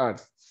 it will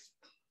add.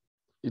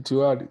 It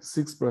will add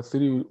 6 plus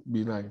 3 will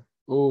be 9.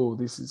 Oh,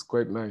 this is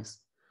quite nice.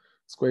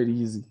 It's quite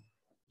easy.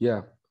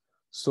 Yeah.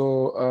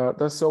 So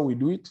that's how we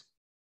do it.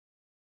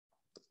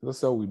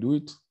 That's how we do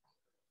it.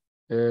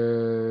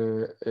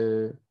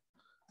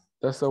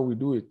 That's how we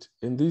do it.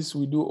 And this,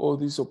 we do all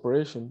this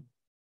operation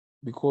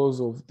because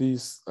of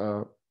this,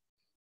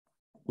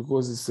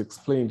 because it's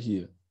explained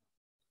here.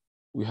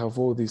 We have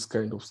all this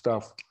kind of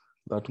stuff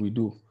that we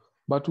do.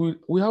 But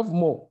we have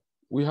more.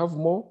 We have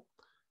more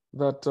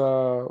that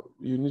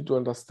you need to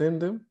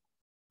understand them.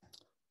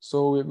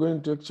 So we're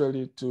going to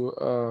actually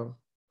to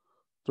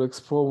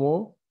explore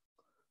more.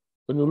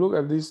 When you look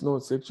at these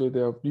notes, actually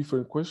there are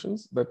different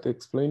questions that they're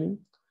explaining,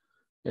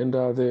 and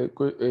they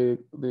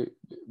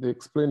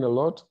explain a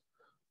lot,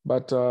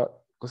 but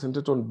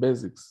concentrate on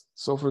basics.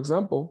 So for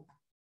example,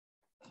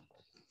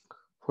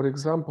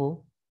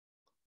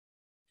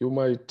 you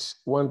might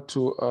want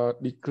to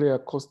declare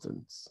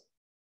constants,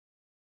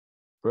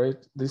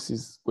 right? This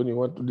is when you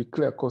want to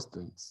declare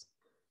constants.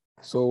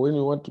 So when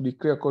you want to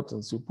declare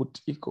constants, you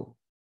put equal,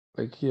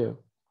 like here,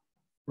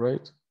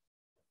 right?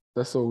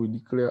 That's how we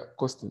declare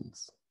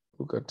constants.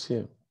 Look at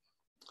here.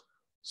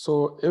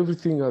 So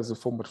everything has a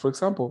format. For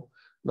example,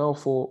 now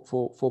for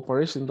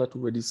operation that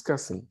we were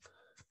discussing,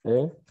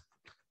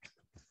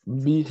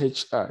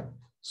 BHI.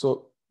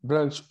 So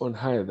branch on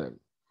higher than,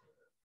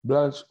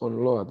 branch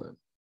on lower than.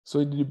 So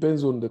it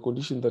depends on the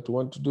condition that you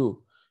want to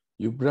do.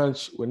 You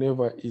branch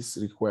whenever it's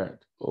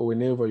required or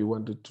whenever you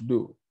wanted to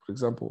do. For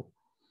example,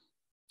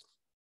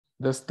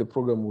 that's the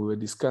program we were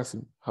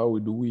discussing. How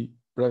do we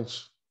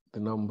branch the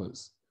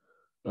numbers,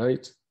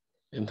 right?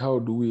 And how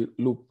do we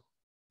loop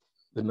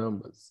the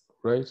numbers,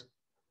 right?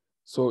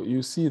 So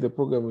you see the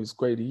program is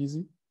quite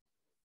easy.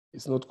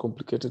 It's not a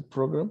complicated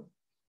program.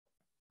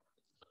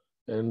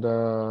 And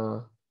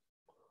for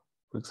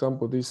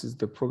example, this is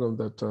the program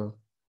that I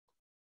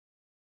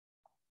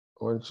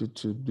want you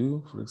to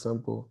do. For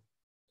example,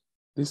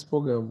 this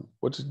program,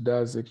 what it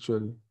does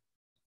actually,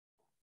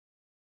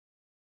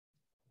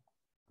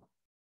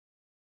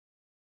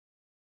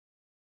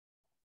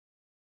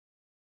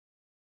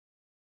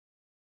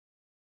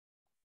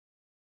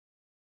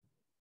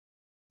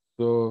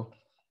 so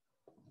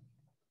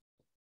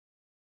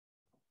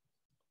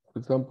for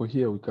example,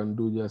 here we can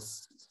do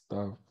just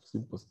stuff,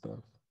 simple stuff.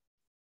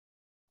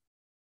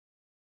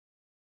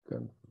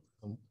 Can,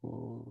 for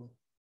example,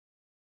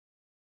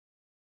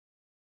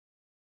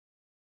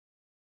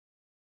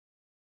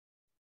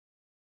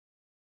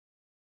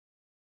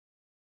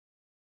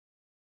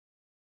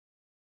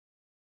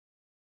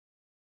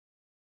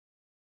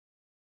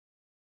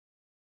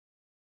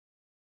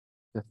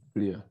 just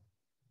clear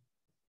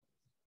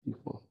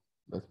before.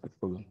 That's the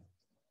problem.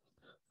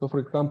 So for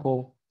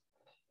example,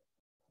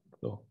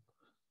 so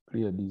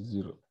clear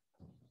D0.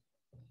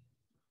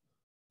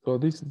 So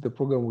this is the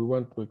program we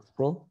want to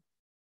explore.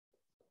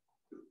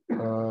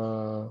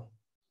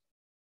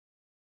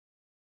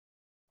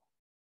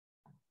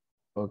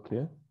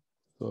 Okay,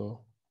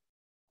 so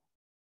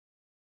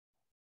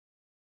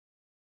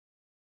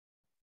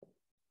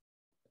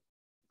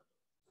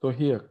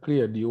here,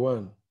 clear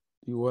D1.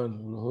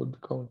 D1 will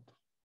hold count.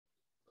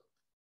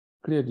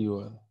 Clear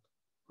D1,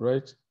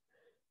 right?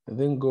 And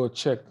then go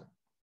check.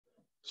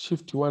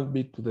 Shift 1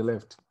 bit to the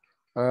left.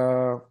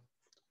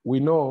 We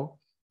know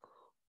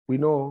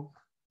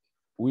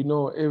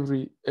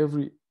every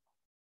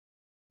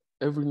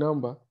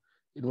number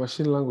in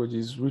machine language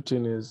is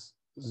written as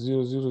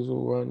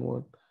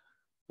 00011.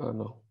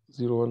 No,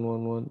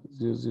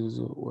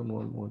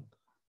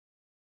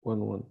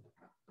 01110001111.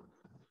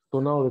 So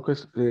now the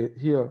question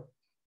here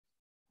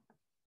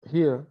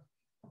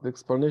the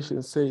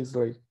explanation says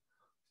like,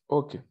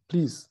 okay,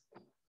 please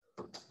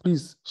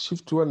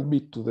shift 1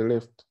 bit to the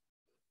left.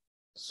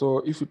 So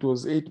if it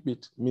was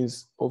 8-bit,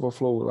 means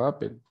overflow will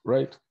happen,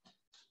 right?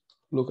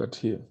 Look at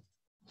here.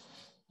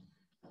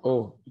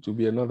 Oh, it will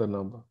be another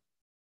number.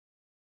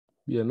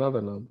 The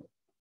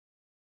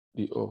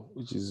O,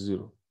 which is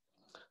 0.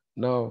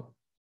 Now,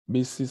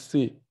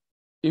 BCC,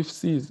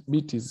 if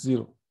bit is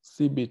 0,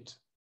 C bit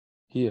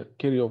here,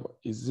 carryover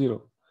is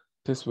 0,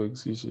 test for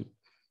execution,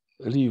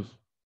 leave.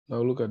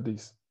 Now look at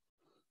this.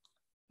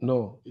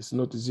 No, it's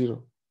not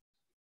 0.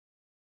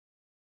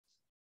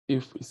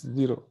 If it's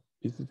 0,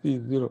 BCC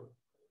is 0.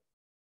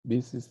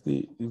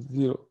 BCC is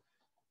 0.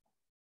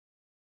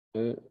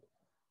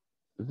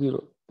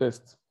 0,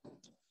 test.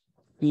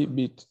 C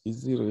bit is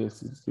 0,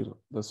 yes, it's 0.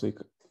 That's why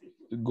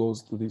it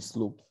goes to this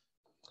loop.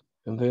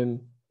 And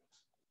then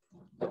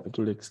it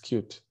will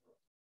execute.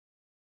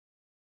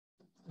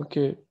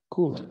 Okay,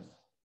 cool.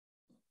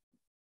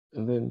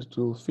 And then it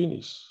will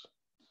finish.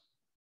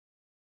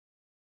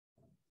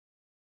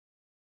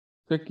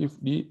 Check if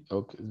D,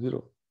 okay,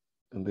 0.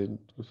 And then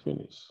it will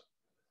finish.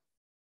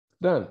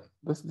 Done.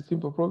 That's the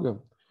simple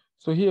program.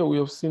 So here we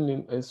have seen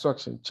in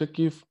instruction, check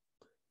if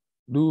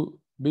do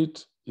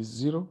bit is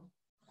 0.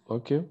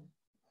 Okay.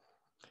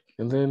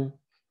 And then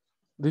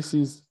this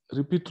is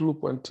repeat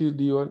loop until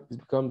D1 it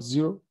becomes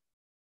 0.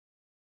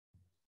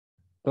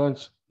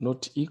 Branch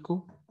not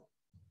equal.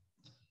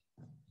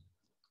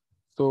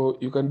 So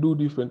you can do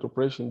different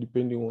operation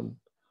depending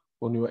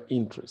on your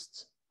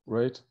interest,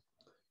 right?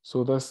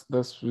 So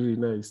that's really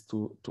nice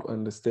to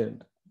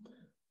understand.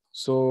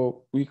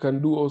 So we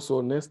can do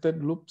also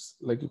nested loops,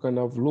 like you can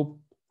have loop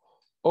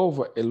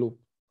over a loop,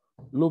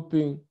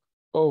 looping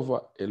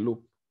over a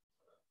loop.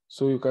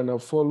 So you can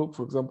have for loop,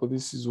 for example,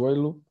 this is while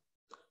loop,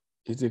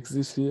 it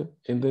exists here,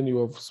 and then you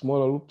have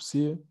smaller loops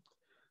here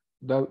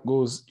that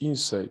goes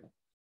inside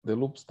the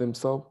loops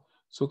themselves.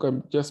 So it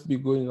can just be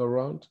going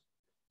around.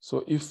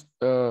 So if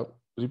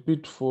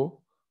repeat for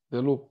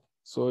the loop,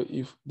 so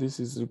if this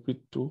is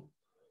repeat 2,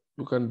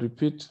 you can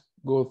repeat,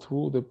 go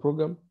through the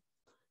program,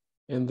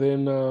 and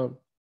then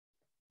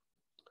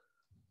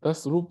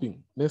that's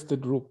looping,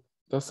 nested loop.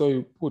 That's how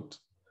you put,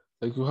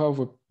 like you have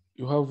a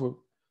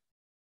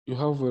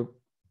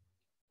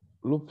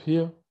loop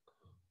here,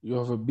 you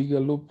have a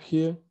bigger loop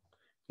here,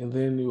 and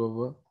then you have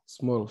a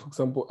small. For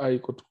example, I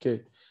equal to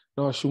K.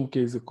 Now assume K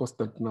is a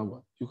constant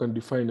number. You can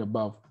define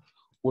above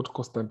what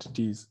constant it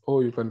is,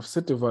 or you can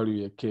set a value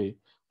here, K,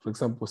 for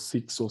example,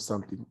 6 or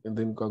something, and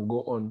then you can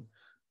go on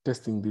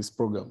testing this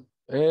program.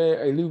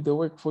 I leave the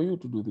work for you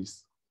to do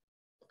this.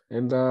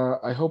 And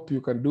I hope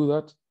you can do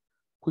that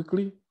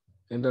quickly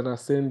and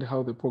understand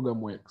how the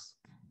program works.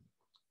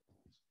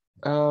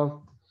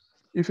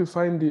 If you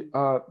find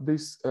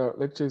this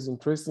lecture is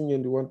interesting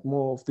and you want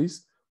more of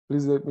this,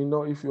 please let me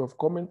know. If you have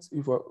comments,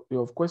 if you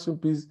have questions,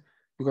 please,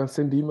 you can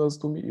send emails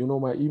to me. You know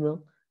my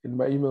email, and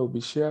my email will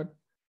be shared.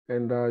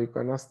 And you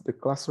can ask the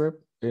class rep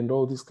and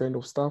all this kind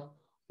of stuff.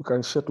 We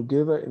can share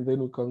together, and then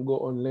we can go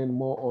on learn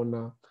more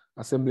on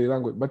assembly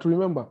language. But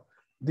remember,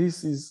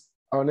 this is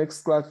our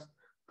next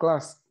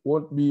class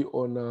won't be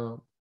on,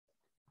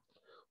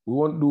 we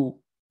won't do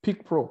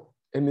PIC Pro,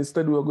 and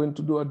instead we are going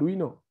to do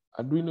Arduino.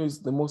 Arduino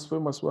is the most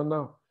famous one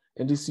now,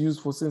 and it's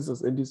used for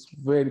sensors, and it's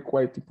very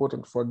quite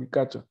important for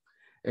agriculture.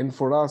 And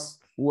for us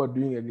who are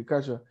doing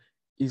agriculture,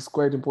 it's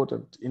quite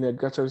important in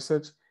agriculture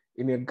research,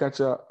 in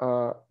agriculture,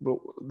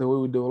 the way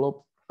we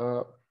develop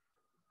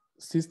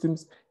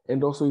systems,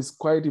 and also it's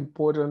quite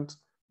important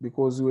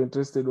because we're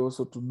interested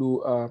also to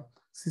do a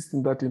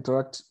system that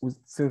interact with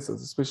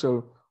sensors,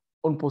 especially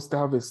on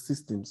post-harvest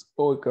systems,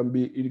 or it can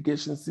be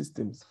irrigation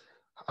systems.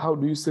 How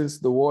do you sense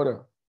the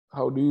water?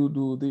 How do you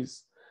do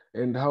this?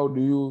 And how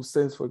do you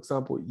sense, for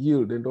example,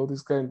 yield and all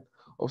this kind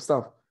of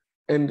stuff?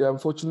 And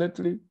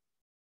unfortunately,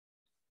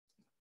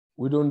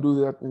 we don't do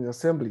that in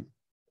assembly.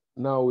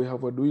 Now we have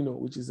Arduino,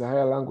 which is a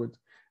higher language,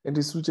 and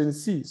it's written in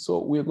C. So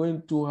we're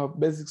going to have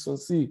basics on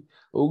C.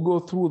 We'll go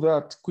through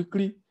that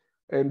quickly.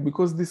 And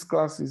because this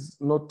class is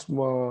not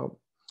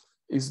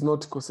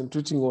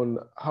concentrating on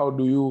how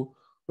do you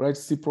write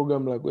C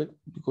program language,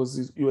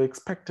 because you're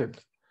expected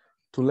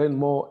to learn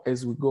more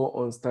as we go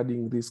on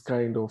studying this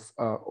kind of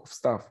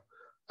stuff.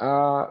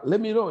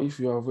 Let me know if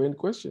you have any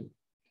question.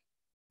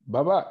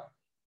 Bye-bye.